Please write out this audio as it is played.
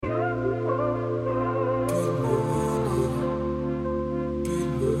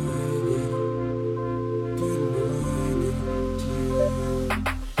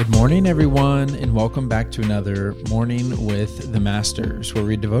morning, everyone, and welcome back to another Morning with the Masters, where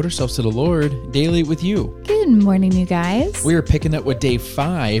we devote ourselves to the Lord daily with you. Good morning, you guys. We are picking up with day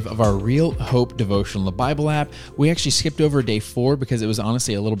 5 of our Real Hope devotional, the Bible app. We actually skipped over day 4 because it was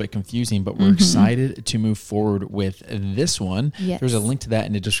honestly a little bit confusing, but we're excited to move forward with this one. Yes. There's a link to that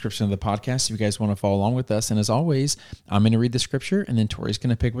in the description of the podcast if you guys want to follow along with us. And as always, I'm going to read the scripture, and then Tori's going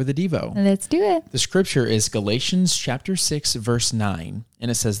to pick with the Devo. Let's do it. The scripture is Galatians chapter 6, verse 9,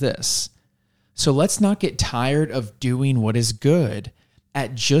 and it says this: "So let's not get tired of doing what is good.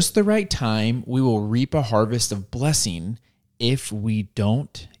 At just the right time, we will reap a harvest of blessing if we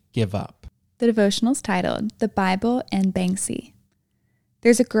don't give up." The devotional's titled, The Bible and Banksy.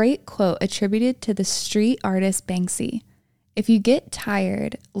 There's a great quote attributed to the street artist Banksy. "If you get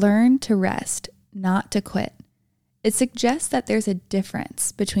tired, learn to rest, not to quit." It suggests that there's a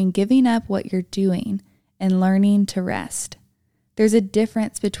difference between giving up what you're doing and learning to rest. There's a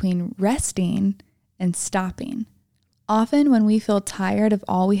difference between resting and stopping. Often when we feel tired of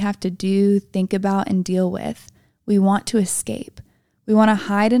all we have to do, think about, and deal with, we want to escape. We want to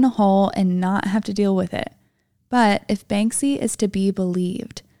hide in a hole and not have to deal with it. But if Banksy is to be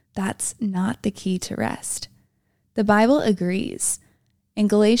believed, that's not the key to rest. The Bible agrees. In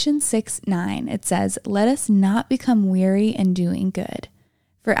Galatians 6:9, it says, "Let us not become weary in doing good,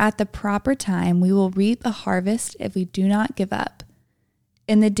 for at the proper time we will reap a harvest if we do not give up."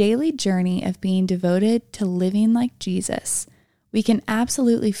 In the daily journey of being devoted to living like Jesus, we can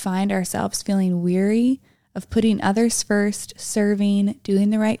absolutely find ourselves feeling weary of putting others first, serving, doing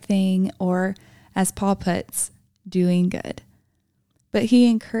the right thing, or, as Paul puts, doing good. But he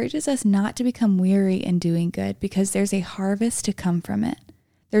encourages us not to become weary in doing good because there's a harvest to come from it.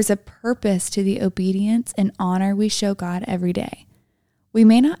 There's a purpose to the obedience and honor we show God every day. We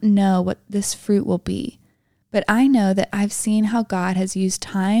may not know what this fruit will be, but I know that I've seen how God has used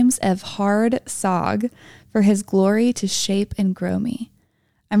times of hard sog for his glory to shape and grow me.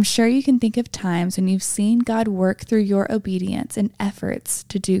 I'm sure you can think of times when you've seen God work through your obedience and efforts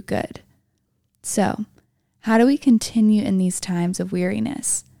to do good. So, how do we continue in these times of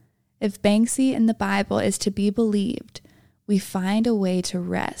weariness? If Banksy in the Bible is to be believed, we find a way to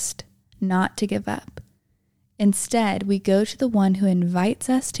rest, not to give up. Instead, we go to the one who invites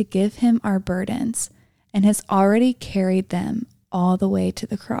us to give him our burdens and has already carried them all the way to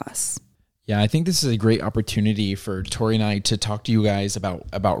the cross. Yeah, I think this is a great opportunity for Tori and I to talk to you guys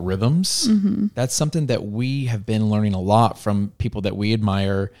about rhythms. That's something that we have been learning a lot from people that we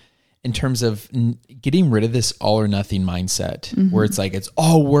admire in terms of getting rid of this all or nothing mindset where it's like, it's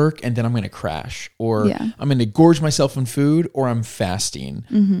all work and then I'm going to crash, or I'm going to gorge myself on food, or I'm fasting,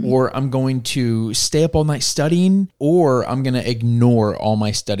 or I'm going to stay up all night studying, or I'm going to ignore all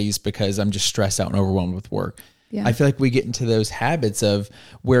my studies because I'm just stressed out and overwhelmed with work. Yeah. I feel like we get into those habits of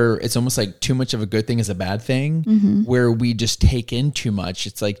where it's almost like too much of a good thing is a bad thing, where we just take in too much.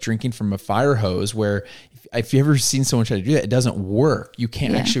 It's like drinking from a fire hose, where if you've ever seen someone try to do that, it doesn't work. You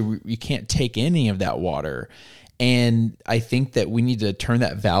can't you can't take any of that water. And I think that we need to turn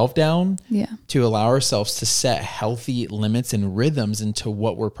that valve down to allow ourselves to set healthy limits and rhythms into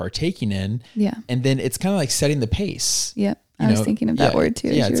what we're partaking in. Yeah. And then it's kind of like setting the pace. Yep. I was thinking of that word too.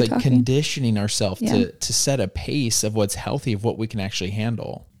 Yeah, it's like talking. Conditioning ourselves to set a pace of what's healthy, of what we can actually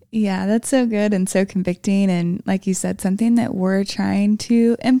handle. Yeah, that's so good and so convicting. And like you said, something that we're trying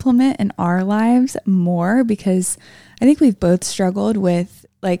to implement in our lives more, because I think we've both struggled with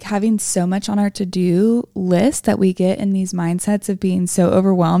like having so much on our to-do list that we get in these mindsets of being so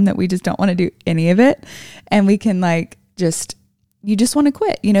overwhelmed that we just don't want to do any of it. And we can you just want to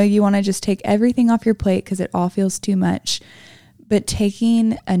quit. You want to just take everything off your plate because it all feels too much. But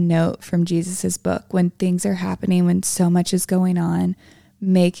taking a note from Jesus's book when things are happening, when so much is going on,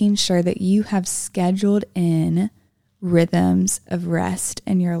 making sure that you have scheduled in rhythms of rest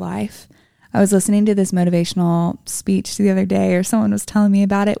in your life. I was listening to this motivational speech the other day, or someone was telling me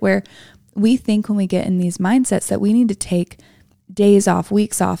about it, where we think when we get in these mindsets that we need to take days off,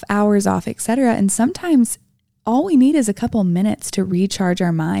 weeks off, hours off, etc. And sometimes all we need is a couple minutes to recharge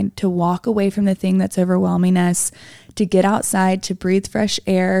our mind, to walk away from the thing that's overwhelming us, to get outside, to breathe fresh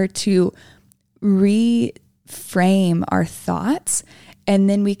air, to reframe our thoughts. And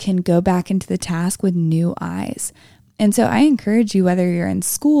then we can go back into the task with new eyes. And so I encourage you, whether you're in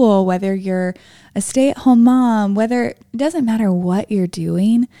school, whether you're a stay-at-home mom, it doesn't matter what you're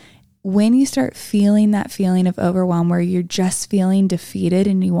doing, when you start feeling that feeling of overwhelm where you're just feeling defeated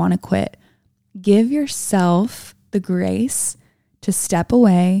and you want to quit, give yourself the grace to step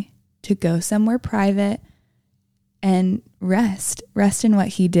away, to go somewhere private and rest in what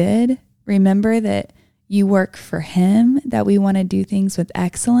he did. Remember that you work for him, that we want to do things with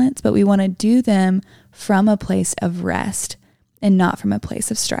excellence, but we want to do them from a place of rest and not from a place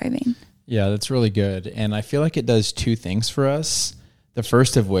of striving. Yeah, that's really good. And I feel like it does two things for us. The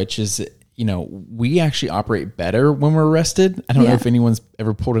first of which is, we actually operate better when we're rested. I don't know if anyone's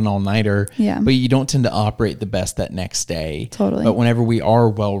ever pulled an all-nighter, but you don't tend to operate the best that next day. Totally. But whenever we are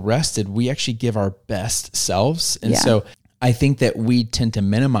well rested, we actually give our best selves. And so I think that we tend to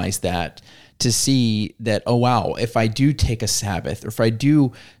minimize that, to see that, oh, wow, if I do take a Sabbath, or if I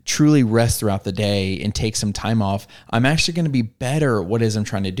do truly rest throughout the day and take some time off, I'm actually going to be better at what it is I'm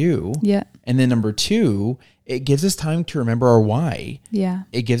trying to do. Yeah. And then number two, it gives us time to remember our why. Yeah.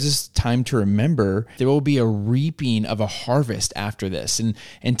 It gives us time to remember there will be a reaping of a harvest after this,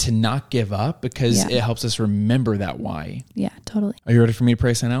 and to not give up, because it helps us remember that why. Yeah, totally. Are you ready for me to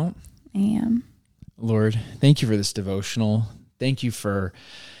pray sign out? I am. Lord, thank you for this devotional. Thank you for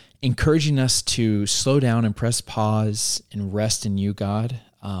encouraging us to slow down and press pause and rest in you, God,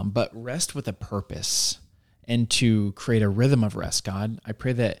 but rest with a purpose, and to create a rhythm of rest, God. I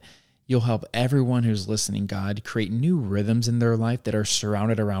pray that you'll help everyone who's listening, God, create new rhythms in their life that are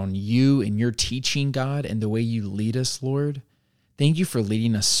surrounded around you and your teaching, God, and the way you lead us, Lord. Thank you for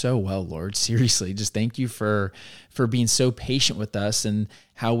leading us so well, Lord. Seriously, just thank you for being so patient with us and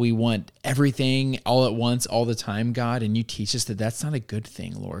how we want everything all at once, all the time, God. And you teach us that that's not a good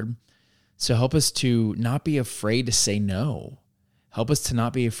thing, Lord. So help us to not be afraid to say no. Help us to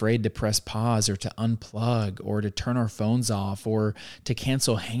not be afraid to press pause, or to unplug, or to turn our phones off, or to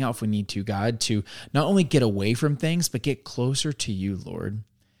cancel Hangout if we need to, God, to not only get away from things, but get closer to you, Lord.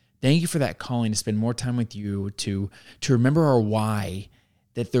 Thank you for that calling to spend more time with you, to remember our why,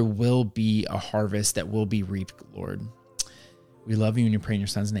 that there will be a harvest that will be reaped, Lord. We love you, and you pray in your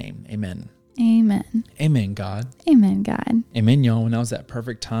son's name. Amen. Amen. Amen, God. Amen, God. Amen, y'all. Now's that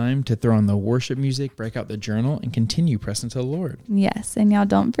perfect time to throw on the worship music, break out the journal, and continue pressing to the Lord. Yes, and y'all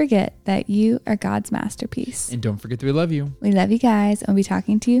don't forget that you are God's masterpiece. And don't forget that we love you. We love you guys, and we'll be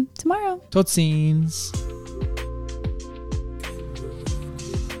talking to you tomorrow. Tot ziens.